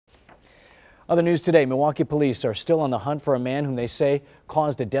Other news today, Milwaukee police are still on the hunt for a man whom they say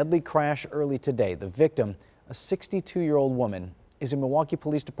caused a deadly crash early today. The victim, a 62-year-old woman, is a Milwaukee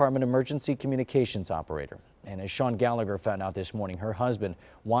Police Department emergency communications operator. And as Sean Gallagher found out this morning, her husband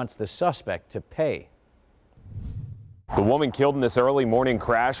wants the suspect to pay. The woman killed in this early morning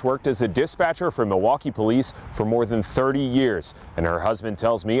crash worked as a dispatcher for Milwaukee police for more than 30 years. And her husband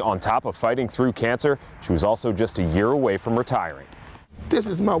tells me on top of fighting through cancer, she was also just a year away from retiring. This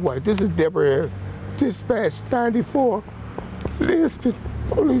is my wife. This is Deborah, dispatch 94, Lisbon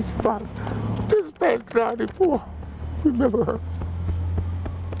Police Department, dispatch 94. Remember her?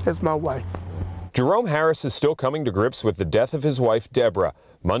 That's my wife. Jerome Harris is still coming to grips with the death of his wife, Deborah.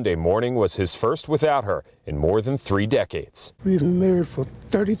 Monday morning was his first without her in more than 3 decades. We've been married for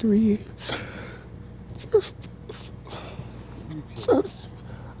 33 years.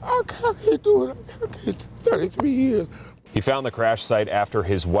 I can't do it. I can't 33 years. He found the crash site after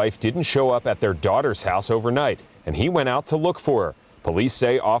his wife didn't show up at their daughter's house overnight, and he went out to look for her. Police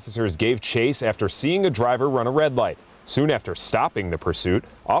say officers gave chase after seeing a driver run a red light. Soon after stopping the pursuit,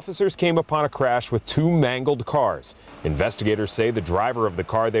 officers came upon a crash with 2 mangled cars. Investigators say the driver of the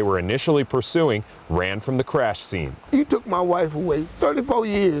car they were initially pursuing ran from the crash scene. You took my wife away. 34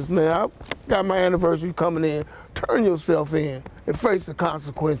 years, man. I got my anniversary coming in. Turn yourself in and face the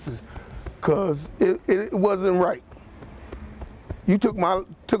consequences, because it wasn't right. You took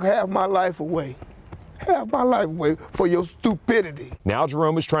half my life away. Half my life away for your stupidity. Now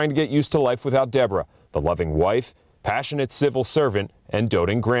Jerome is trying to get used to life without Deborah, the loving wife, passionate civil servant, and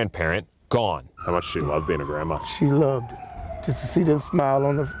doting grandparent, gone. How much she loved being a grandma? She loved it. Just to see them smile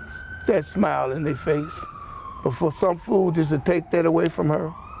on that smile in their face. But for some fool just to take that away from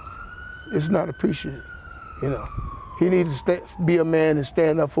her, it's not appreciated, you know. He needs to be a man and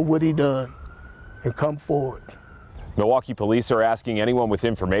stand up for what he done and come forward. Milwaukee police are asking anyone with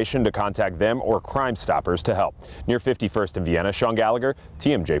information to contact them or Crime Stoppers to help. Near 51st and Vienna, Sean Gallagher,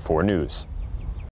 TMJ4 News.